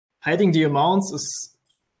hiding the amounts is,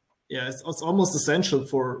 it's almost essential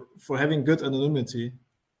for having good anonymity.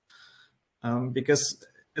 Because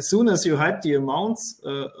as soon as you hide the amounts,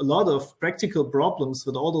 a lot of practical problems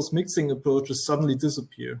with all those mixing approaches suddenly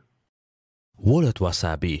disappear. Wallet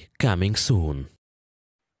Wasabi coming soon.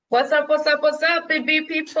 What's up, BB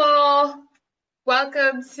people?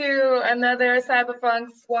 Welcome to another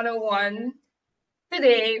Cypherpunks 101.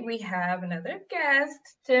 Today we have another guest,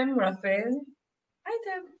 Tim Ruffing. Hi,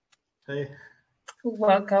 Tim. Hey.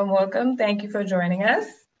 Welcome. Thank you for joining us.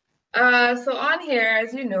 So on here,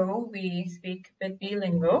 as you know, we speak BitB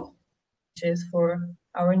lingo, which is for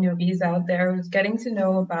our newbies out there who's getting to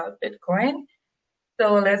know about Bitcoin.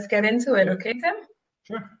 So let's get into it, okay, Tim?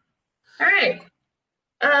 Sure. All right.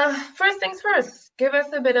 First things first, give us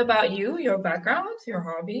a bit about you, your background, your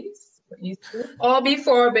hobbies, what you do, all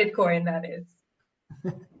before Bitcoin, that is.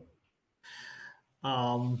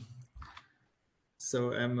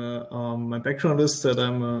 So I'm my background is that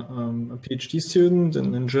I'm a PhD student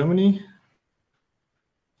in Germany.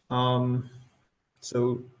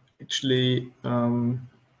 So actually,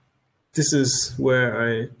 this is where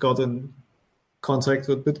I got in contact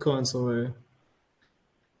with Bitcoin. So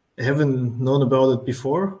I haven't known about it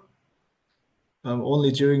before.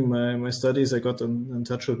 Only during my studies I got in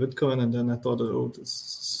touch with Bitcoin, and then I thought, oh, this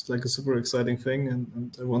is like a super exciting thing,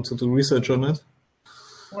 and I want to do research on it.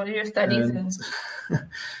 What are your studies in?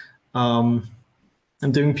 I'm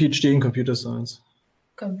doing PhD in computer science.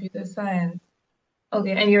 Computer science.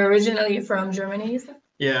 Okay, and you're originally from Germany, you said?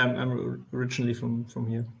 Yeah, I'm originally from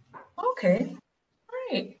here. Okay, all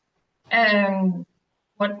right. And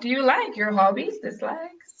what do you like? Your hobbies,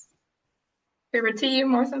 dislikes, favorite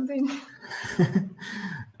team or something?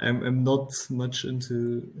 I'm not much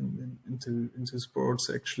into sports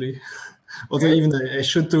actually. Although even I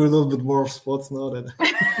should do a little bit more of sports now that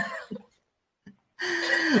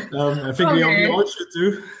I think we all should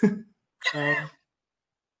do.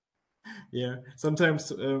 Yeah,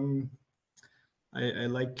 sometimes I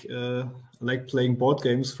like playing board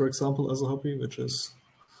games, for example, as a hobby, which is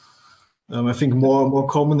I think more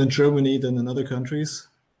common in Germany than in other countries.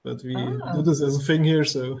 But we do this as a thing here,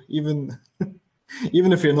 so even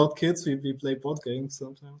if you're not kids, we play board games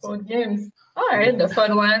sometimes. Board games. All right, the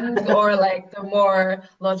fun ones or like the more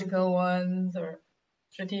logical ones or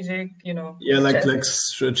strategic, Yeah, like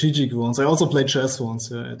strategic ones. I also play chess once.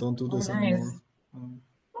 Yeah, I don't do this anymore.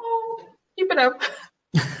 Keep it up.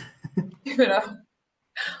 Keep it up.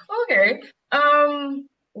 Okay.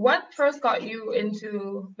 What first got you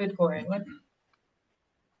into Bitcoin? What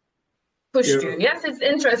pushed you? Yes, it's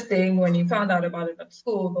interesting when you found out about it at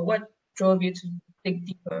school, but what drove you to dig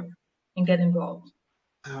deeper and get involved?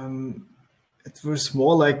 It was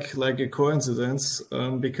more like a coincidence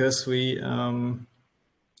because we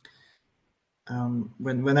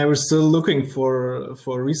when I was still looking for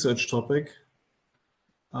a research topic,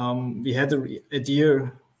 we had an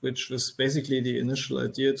idea which was basically the initial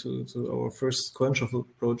idea to our first CoinShuffle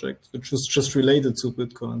project, which was just related to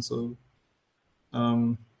Bitcoin. So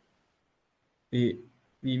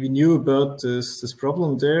we knew about this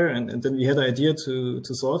problem there, and then we had an idea to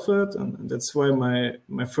solve it, and that's why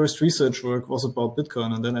my first research work was about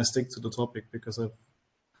Bitcoin, and then I stick to the topic because I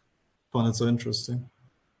found it so interesting.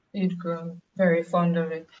 You'd grown very fond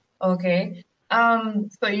of it. Okay.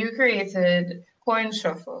 So you created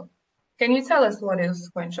CoinShuffle. Can you tell us what is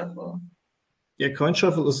CoinShuffle? Yeah,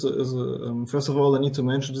 CoinShuffle is a first of all, I need to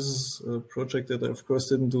mention this is a project that I, of course,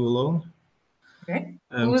 didn't do alone. Okay.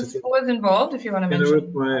 Who was involved, if you want to mention?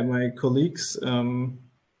 With my colleagues,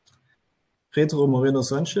 Pedro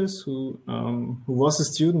Moreno-Sanchez, who was a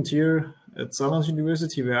student here at Southern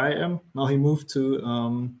University, where I am. Now he moved to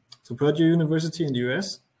Purdue University in the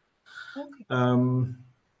US. Okay.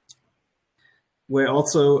 Where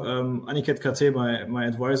also Aniket Kate, my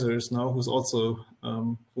advisor, is now, who also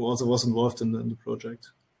was involved in the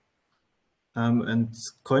project. And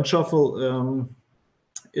CoinShuffle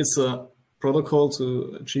is a protocol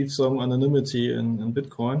to achieve some anonymity in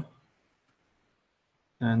Bitcoin.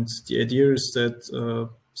 And the idea is that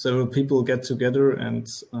several people get together and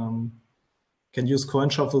can use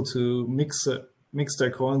CoinShuffle to mix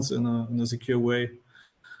their coins in a secure way.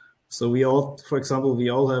 So we all, for example, we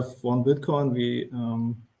all have one Bitcoin. We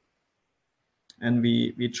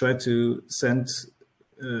try to send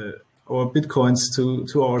our Bitcoins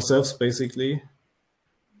to ourselves, basically.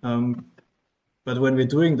 But when we're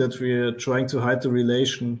doing that, we're trying to hide the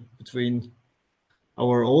relation between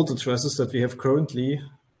our old addresses that we have currently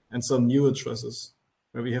and some new addresses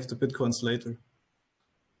where we have the Bitcoins later.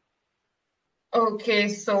 Okay,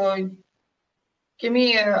 so give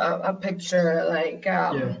me a picture, like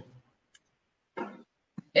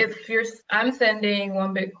if I'm sending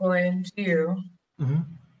 1 Bitcoin to you,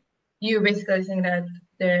 you're basically saying that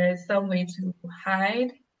there's some way to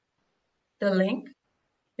hide the link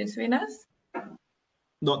between us?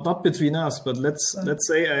 Not between us, but let's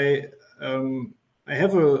say I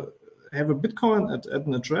have a Bitcoin at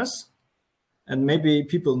an address, and maybe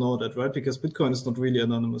people know that, right? Because Bitcoin is not really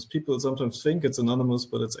anonymous. People sometimes think it's anonymous,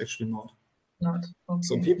 but it's actually not. Not. Okay.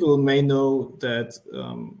 So people may know that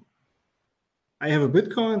I have a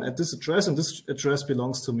Bitcoin at this address, and this address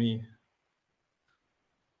belongs to me.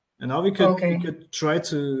 And now we could try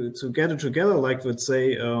to get it together. Like, let's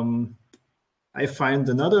say I find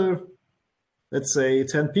another, let's say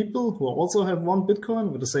 10 people who also have 1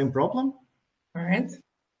 Bitcoin with the same problem. All right.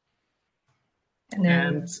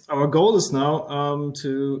 And our goal is now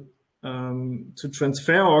to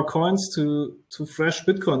transfer our coins to fresh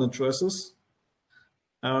Bitcoin addresses,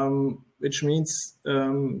 which means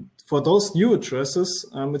for those new addresses,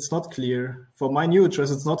 it's not clear. For my new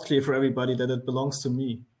address, it's not clear for everybody that it belongs to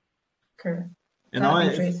me. Okay. And now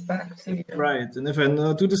back to you. Right. And if I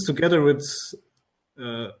now do this together with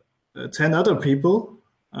 10 other people,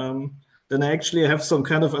 then I actually have some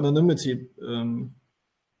kind of anonymity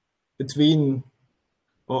between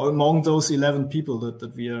or among those 11 people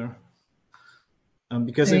that we are.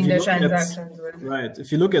 Because if you look at,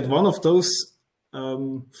 if you look at one of those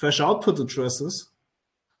fresh output addresses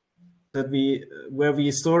that where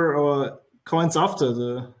we store our coins after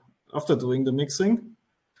doing the mixing,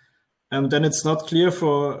 then it's not clear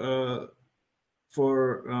for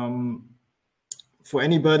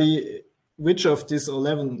anybody which of these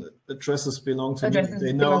 11 addresses belong to me.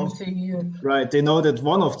 They know, to you. Right? They know that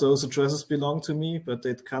one of those addresses belong to me, but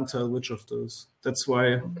they can't tell which of those. That's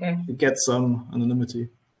why we get some anonymity.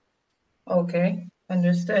 Okay,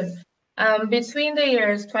 understood. Between the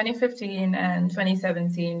years 2015 and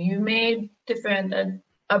 2017, you made different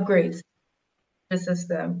upgrades to the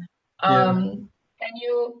system. Can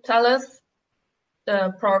you tell us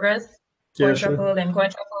the progress? CoinShuffle and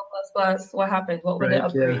CoinShuffle++, what happened? What were the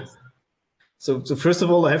upgrades? So first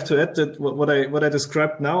of all, I have to add that what I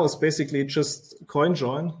described now is basically just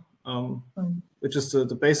CoinJoin, which is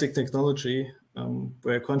the basic technology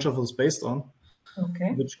where CoinShuffle is based on.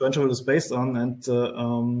 Which CoinShuffle is based on, and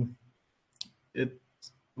it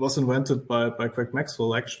was invented by Craig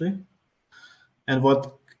Maxwell actually. And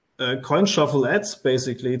what CoinShuffle adds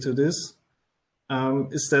basically to this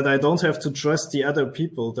is that I don't have to trust the other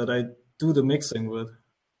people that I do the mixing with.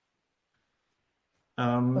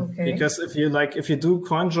 Because if you do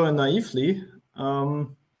CoinJoin naively,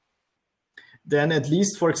 then at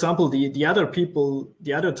least, for example, the other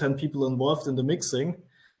 10 people involved in the mixing,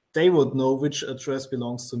 they would know which address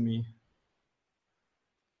belongs to me.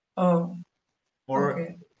 Or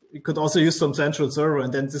you could also use some central server,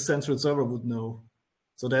 and then this central server would know.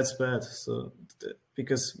 So that's bad. So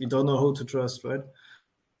because we don't know who to trust, right?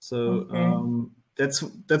 So that's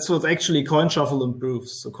what actually CoinShuffle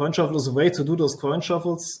improves. So CoinShuffle is a way to do those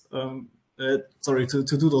CoinShuffles,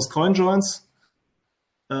 to do those CoinJoins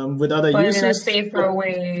with other users. In a safer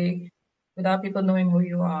way, without people knowing who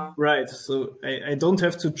you are. Right. So I don't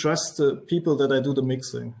have to trust the people that I do the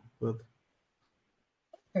mixing with.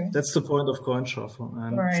 That's the point of CoinShuffle.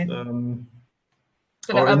 And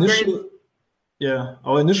so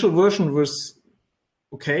our initial version was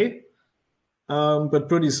okay, but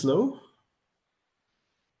pretty slow.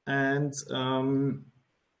 And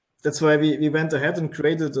that's why we went ahead and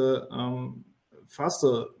created a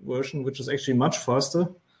faster version, which is actually much faster.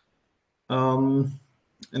 And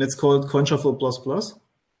it's called CoinShuffle++.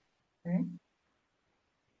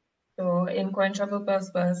 So in CoinShuffle++,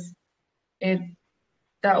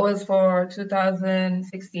 that was for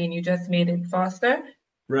 2016. You just made it faster.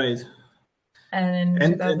 Right.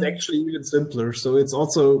 And actually even simpler. So it's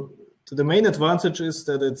also, the main advantage is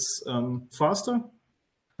that it's faster,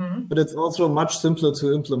 but it's also much simpler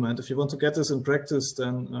to implement. If you want to get this in practice,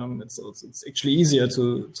 then it's actually easier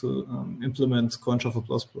to implement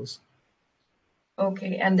CoinShuffle++.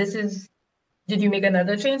 Okay, and did you make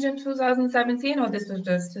another change in 2017, or this was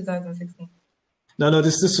just 2016? No,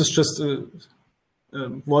 this is just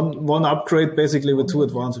one upgrade, basically, with two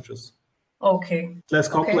advantages. Okay. Less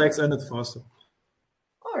complex and it's faster.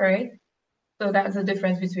 All right. So that's the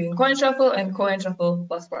difference between CoinShuffle and CoinShuffle++.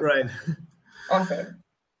 Right. Awesome.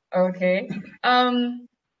 Okay. When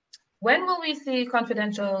will we see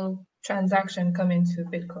confidential transaction come into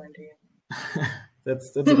Bitcoin, do you?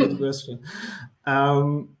 That's a good question.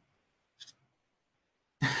 I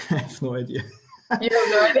have no idea. You have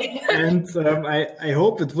no idea. And I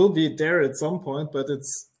hope it will be there at some point, but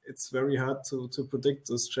it's very hard to predict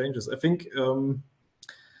those changes. I think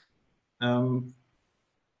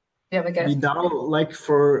you have a guess? We now, like,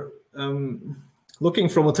 for looking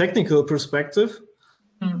from a technical perspective,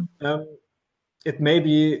 it may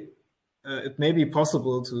be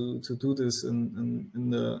possible to do this in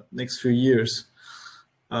the next few years.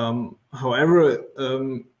 However,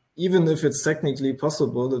 even if it's technically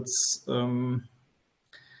possible, it's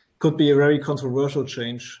could be a very controversial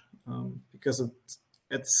change because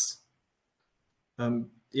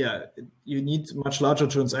you need much larger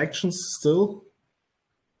transactions still,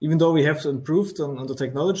 even though we have improved on the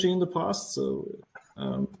technology in the past. So,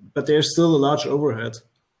 but there's still a large overhead,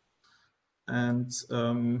 and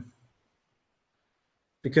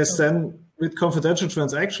because then with confidential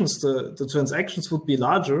transactions, the transactions would be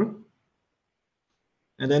larger,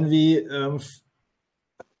 and then we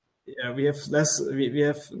have less. We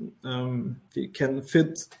can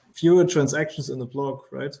fit fewer transactions in the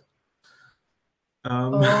block, right?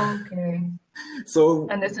 Okay. So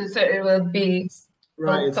and this is it will be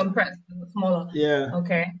right compressed and smaller. Yeah.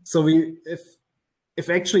 Okay. So if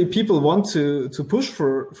actually people want to push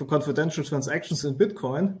for confidential transactions in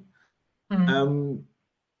Bitcoin,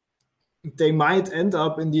 they might end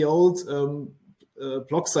up in the old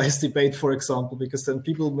block size debate, for example, because then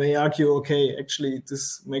people may argue, okay, actually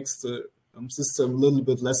this makes the system a little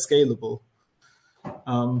bit less scalable.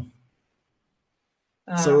 I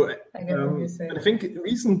think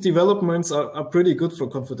recent developments are pretty good for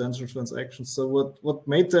confidential transactions. So what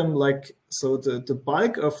made them like, so the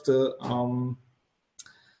bulk of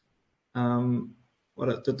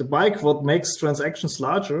what makes transactions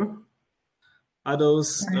larger are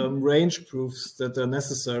those range proofs that are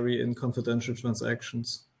necessary in confidential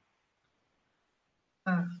transactions.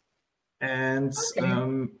 And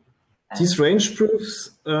these range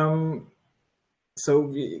proofs, so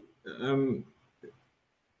we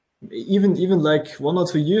even like 1 or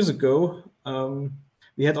 2 years ago,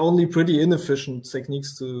 we had only pretty inefficient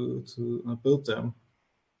techniques to build them.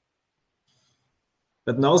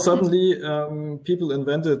 But now suddenly people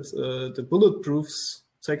invented the bulletproofs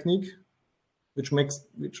technique, which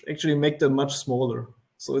actually make them much smaller.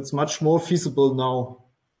 So it's much more feasible now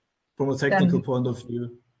from a technical point of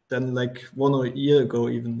view than like 1 year ago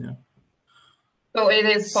even. Yeah. So it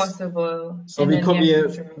is possible. So we're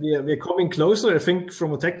coming closer. I think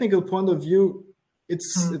from a technical point of view, it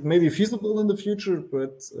may be feasible in the future,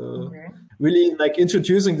 but really like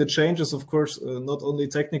introducing the changes, of course, not only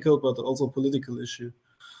technical but also political issue.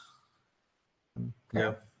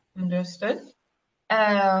 Yeah. Understood.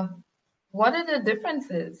 What are the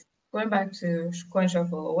differences? Going back to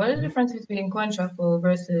CoinShuffle, what are the differences between CoinShuffle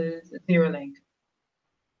versus ZeroLink?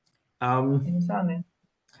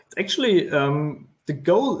 It's actually the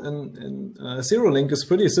goal in ZeroLink is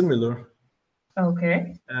pretty similar.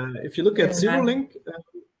 Okay. If you look at ZeroLink,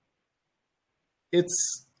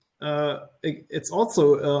 it's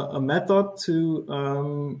also a method to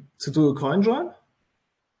do a CoinJoin,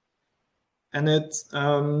 and it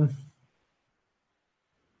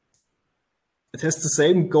has the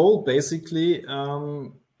same goal basically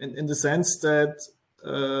in the sense that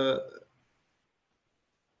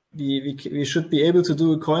we should be able to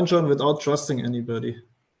do a CoinJoin without trusting anybody.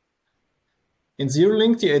 In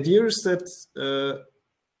ZeroLink, the idea is that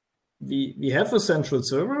we have a central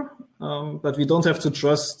server, but we don't have to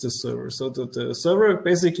trust the server. So the server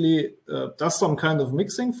basically does some kind of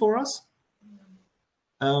mixing for us.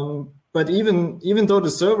 But even though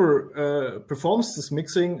the server performs this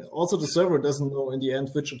mixing, also the server doesn't know in the end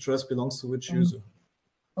which address belongs to which user.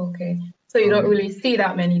 Okay, so you don't really see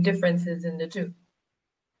that many differences in the two.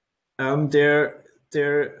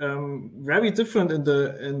 They're very different in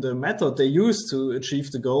the method they use to achieve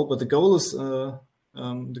the goal, but the goal is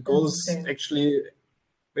actually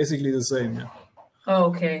basically the same. Yeah. Oh,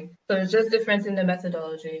 okay, so it's just difference in the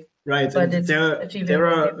methodology. Right, but and there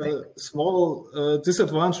are small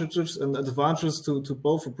disadvantages and advantages to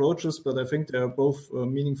both approaches, but I think they are both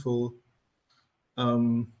meaningful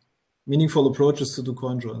approaches to do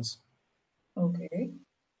CoinJoins. Okay,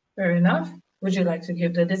 fair enough. Would you like to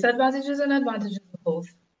give the disadvantages and advantages of both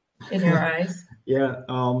in your eyes? Yeah.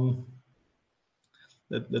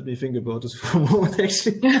 Let me think about this for a moment,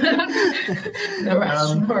 actually. No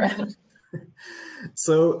rush.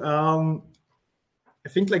 So I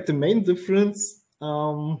think like the main difference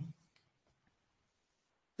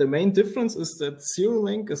is that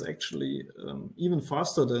ZeroLink is actually even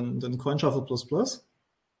faster than CoinShuffle++.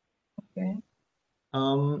 Okay.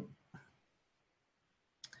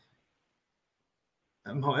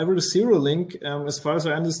 However, the ZeroLink, as far as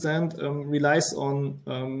I understand, relies on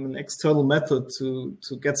an external method to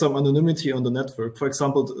get some anonymity on the network. For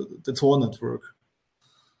example, the Tor network.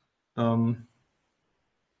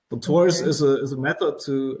 So Tor is a method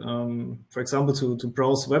to, for example, to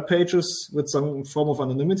browse web pages with some form of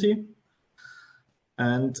anonymity.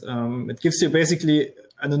 And it gives you basically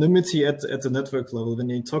anonymity at the network level. When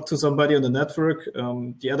you talk to somebody on the network,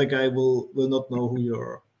 the other guy will not know who you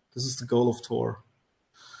are. This is the goal of Tor.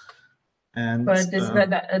 And but is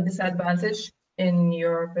that a disadvantage in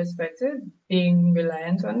your perspective, being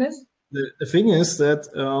reliant on this? The thing is that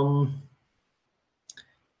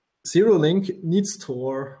ZeroLink needs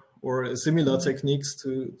Tor or a similar techniques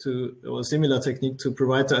to similar technique to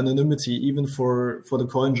provide the anonymity even for the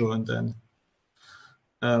CoinJoin then.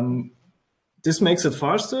 This makes it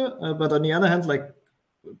faster, but on the other hand, like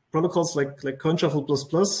protocols like CoinShuffle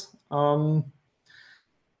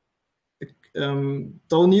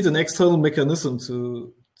don't need an external mechanism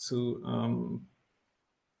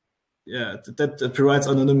that provides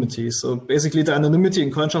anonymity. So basically, the anonymity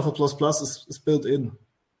in CoinShuffle is built in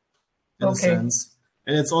a sense,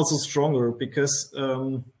 and it's also stronger because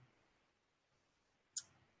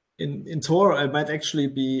in Tor I might actually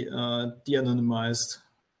be de-anonymized.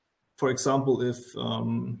 For example, if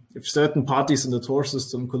certain parties in the Tor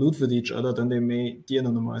system collude with each other, then they may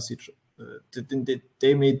de-anonymize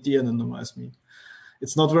they may de-anonymize me.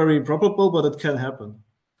 It's not very probable, but it can happen.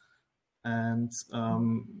 And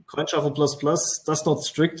CoinShuffle does not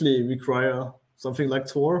strictly require something like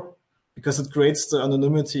Tor because it creates the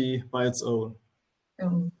anonymity by its own.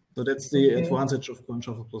 So that's the advantage of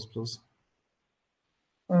CoinShuffle++.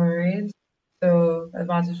 All right. So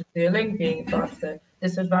advantage of ZeroLink being faster.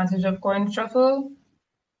 Disadvantage of CoinShuffle?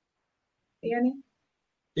 Any?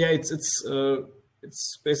 Yeah, it's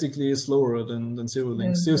basically slower than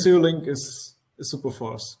ZeroLink. ZeroLink is super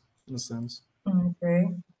fast in a sense. Okay.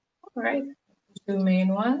 All right. Two main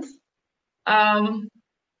ones.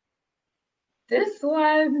 This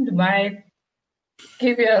one might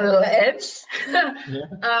give you a little edge.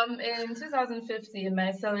 In 2015,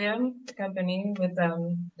 Mycelium company with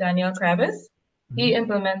Daniel Kravis, he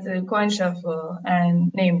implemented CoinShuffle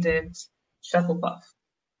and named it ShufflePuff.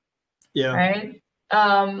 Yeah. Right?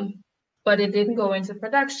 But it didn't go into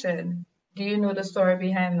production. Do you know the story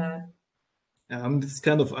behind that? It's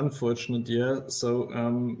kind of unfortunate, yeah. So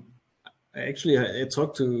I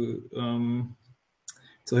talked to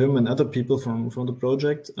him and other people from the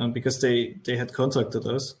project because they had contacted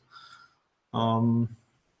us. I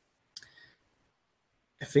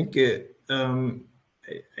think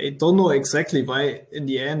I don't know exactly why in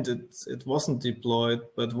the end it wasn't deployed,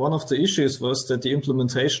 but one of the issues was that the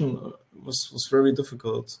implementation was very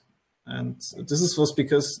difficult, and this was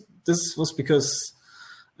because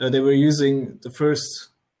they were using the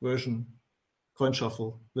first version,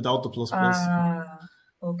 CoinShuffle, without the plus.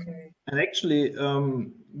 Okay. And actually,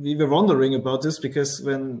 we were wondering about this because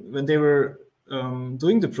when they were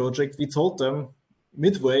doing the project, we told them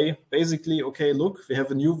midway, basically, okay, look, we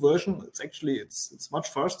have a new version. It's much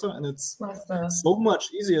faster and it's so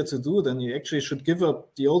much easier to do. Then you actually should give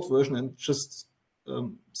up the old version and just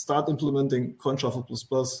start implementing CoinShuffle++,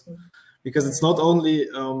 because it's not only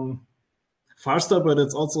faster, but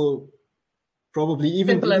it's also probably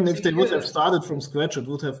even if they would have started from scratch, it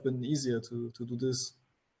would have been easier to do this.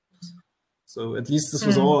 So at least this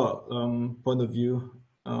was our point of view,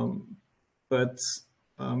 but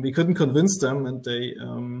we couldn't convince them, and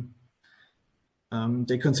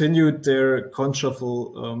they continued their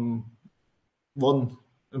CoinShuffle 1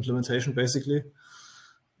 implementation basically.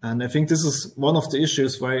 And I think this is one of the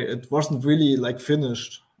issues why it wasn't really like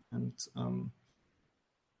finished. And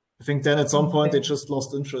I think then at some point they just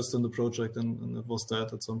lost interest in the project, and it was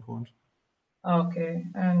that at some point. Okay,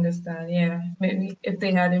 I understand. Yeah, maybe if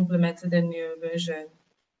they had implemented a new version,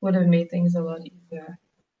 would have made things a lot easier.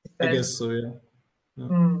 I guess so, yeah.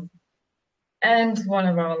 And one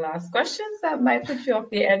of our last questions that might put you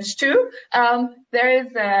off the edge too. There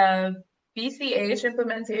is a BCH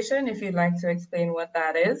implementation, if you'd like to explain what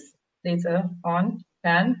that is later on,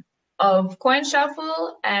 then, of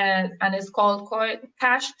CoinShuffle, and it's called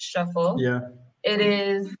Cash Shuffle. Yeah. It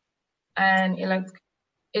is an Electron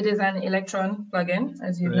plugin,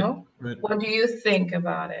 as you know. Right. What do you think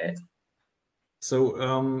about it? So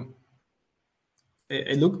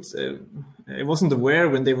I looked. I wasn't aware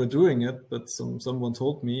when they were doing it, but someone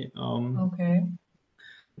told me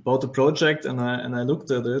about the project, and I looked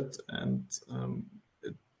at it, and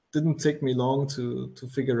it didn't take me long to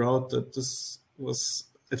figure out that this was,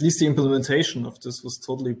 at least the implementation of this was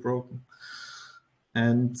totally broken,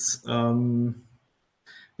 and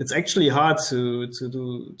it's actually hard to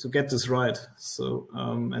get this right. So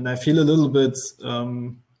and I feel a little bit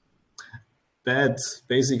bad,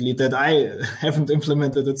 basically, that I haven't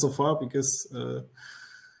implemented it so far, because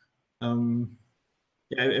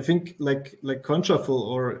Yeah, I think like CoinShuffle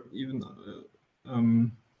or even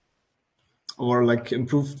or like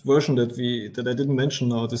improved version that I didn't mention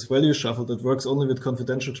now, this ValueShuffle that works only with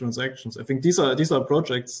confidential transactions. I think these are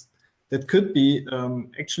projects that could be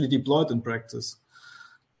actually deployed in practice,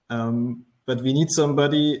 but we need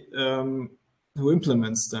somebody who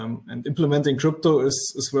implements them. And implementing crypto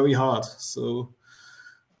is very hard. So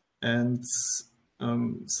you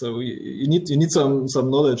need some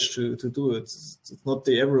knowledge to do it. It's not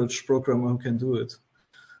the average programmer who can do it.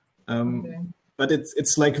 Okay. But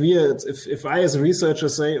it's like weird if I as a researcher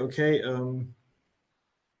say, okay,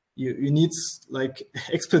 you need like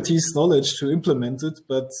expertise knowledge to implement it,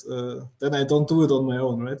 but then I don't do it on my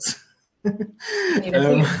own, right? You need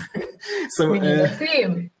a team. So we need a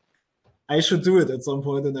team. I should do it at some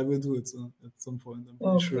point, and I will do it at some point. I'm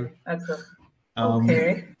pretty sure.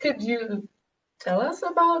 Okay. Could you tell us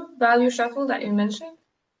about ValueShuffle that you mentioned?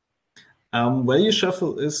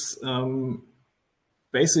 ValueShuffle is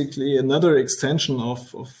basically another extension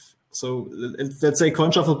of so let's say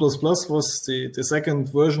CoinShuffle++ was the second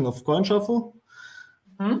version of CoinShuffle.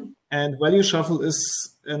 Mm-hmm. And ValueShuffle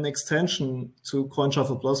is an extension to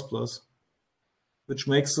CoinShuffle++, which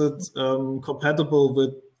makes it compatible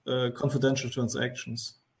with confidential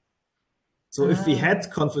transactions. So if we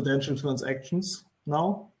had confidential transactions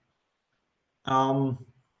now,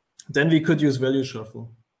 then we could use ValueShuffle.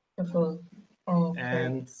 Okay.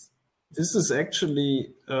 And this is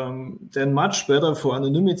actually then much better for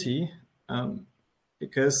anonymity,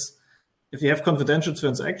 because if you have confidential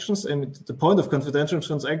transactions, and the point of confidential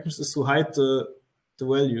transactions is to hide the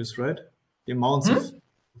values, right? The amounts of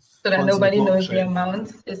so that nobody knows the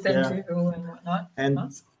amount is sent to who and whatnot. And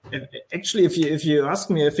actually, if you ask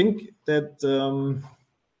me, I think that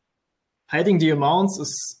hiding the amounts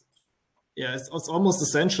is it's almost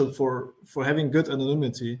essential for having good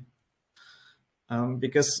anonymity,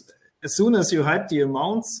 because as soon as you hide the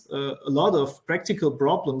amounts, a lot of practical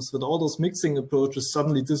problems with all those mixing approaches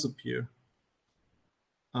suddenly disappear.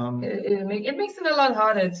 It makes it a lot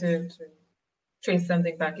harder to trace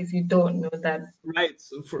something back if you don't know that. Right.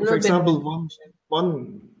 So for example,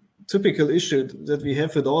 one typical issue that we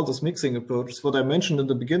have with all those mixing approaches, what I mentioned in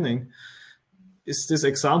the beginning, is this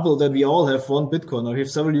example that we all have one Bitcoin, or we have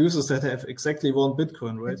several users that have exactly one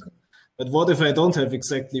Bitcoin, right? Okay. But what if I don't have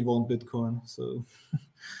exactly one Bitcoin? So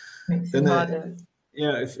then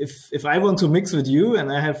if I want to mix with you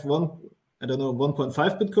and I have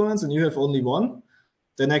 1.5 Bitcoins and you have only one,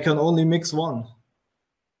 then I can only mix one.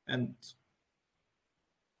 And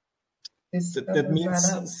that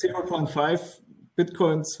means 0.5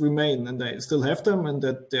 Bitcoins remain, and I still have them, and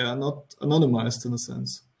that they are not anonymized in a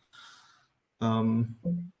sense.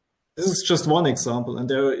 This is just one example, and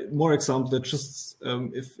there are more examples that just,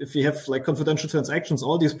 if we have like confidential transactions,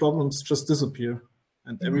 all these problems just disappear,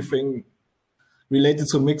 and everything related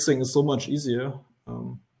to mixing is so much easier.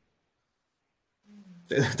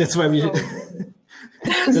 That's why we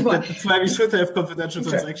that's why we should have confidential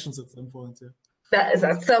transactions at some point. Yeah. That is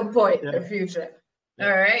at some point in the future. All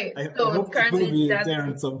right. I hope it will be there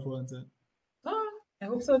at some point. Yeah. Oh, I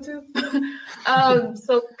hope so too.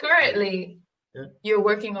 So currently, you're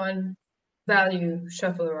working on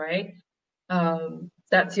ValueShuffle, right?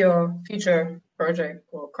 That's your future project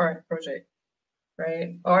or current project,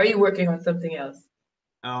 right? Or are you working on something else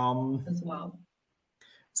as well?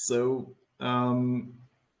 So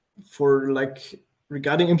for like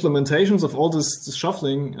regarding implementations of all this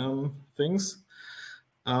shuffling things,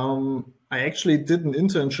 I actually did an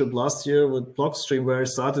internship last year with Blockstream where I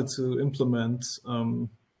started to implement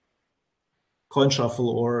CoinShuffle,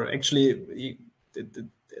 or actually,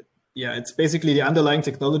 it's basically the underlying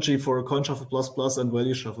technology for CoinShuffle++ and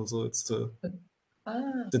ValueShuffle. So it's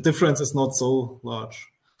the difference is not so large.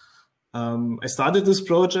 I started this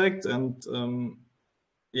project, and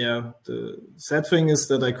the sad thing is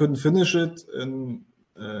that I couldn't finish it in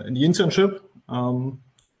the internship.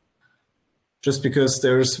 Just because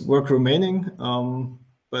there's work remaining,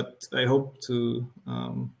 but I hope to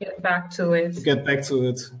get back to it.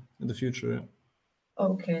 In the future.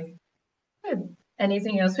 Okay, good.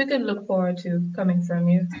 Anything else we could look forward to coming from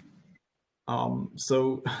you?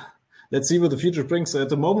 So let's see what the future brings. So at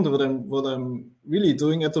the moment, what I'm really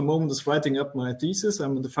doing at the moment is writing up my thesis.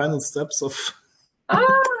 I'm in the final steps of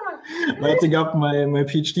writing up my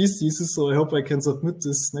PhD thesis. So I hope I can submit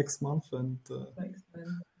this next month. And okay,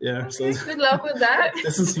 so good luck with that.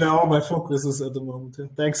 This is where all my focus is at the moment. Yeah.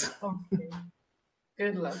 Thanks. Okay.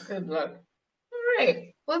 Good luck. All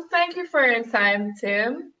right. Well, thank you for your time,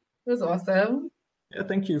 Tim. It was awesome. Yeah,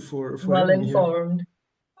 thank you for well informed.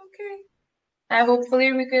 Okay. And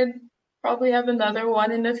hopefully we could probably have another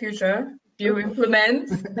one in the future. you implement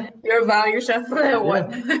your ValueShuffle at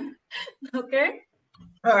one. Okay?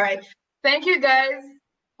 All right. Thank you, guys.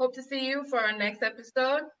 Hope to see you for our next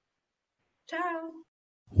episode. Ciao.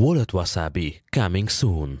 Wallet Wasabi coming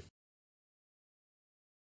soon.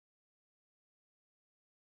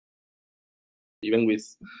 Even with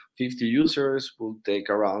 50 users, will take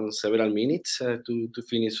around several minutes to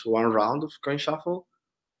finish one round of CoinShuffle.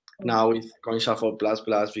 Now with CoinShuffle Plus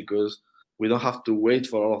Plus, because we don't have to wait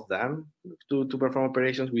for all of them to perform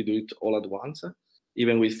operations, we do it all at once.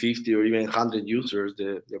 Even with 50 or even 100 users,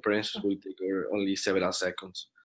 the operations will take only several seconds.